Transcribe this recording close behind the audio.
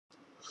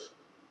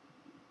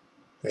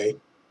Hey,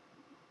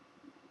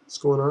 what's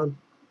going on?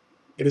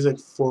 It is like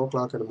 4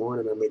 o'clock in the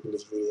morning. I'm making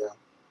this video.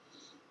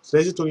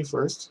 Today's the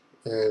 21st,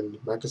 and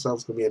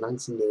Microsoft's going to be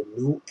announcing their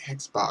new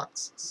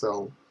Xbox.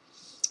 So,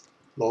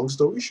 long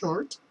story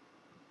short,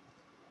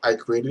 I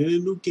created a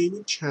new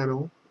gaming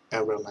channel,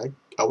 and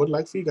I would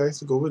like for you guys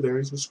to go over there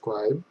and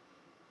subscribe.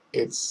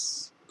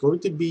 It's going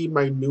to be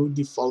my new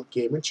default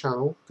gaming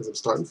channel because I'm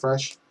starting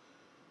fresh.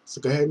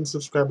 So go ahead and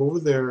subscribe over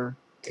there,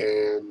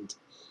 and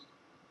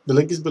the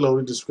link is below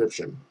in the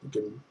description. You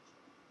can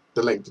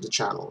the link to the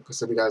channel because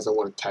some of you guys don't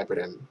want to type it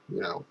in,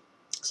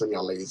 some of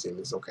y'all lazy and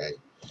it's okay.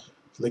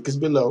 Link is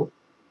below.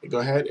 Go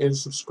ahead and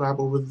subscribe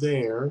over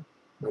there.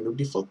 My new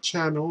default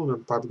channel, and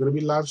I'm probably going to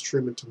be live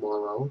streaming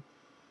tomorrow.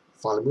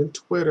 Follow me on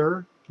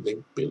Twitter,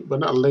 link below, but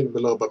not link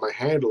below, but my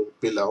handle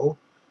below,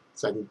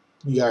 so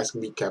you guys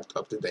can be kept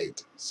up to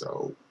date.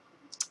 So,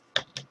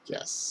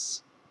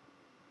 yes,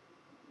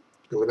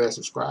 go over there,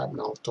 subscribe,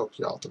 and I'll talk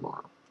to y'all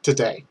tomorrow.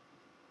 Today.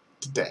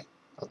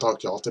 I'll talk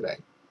to y'all today.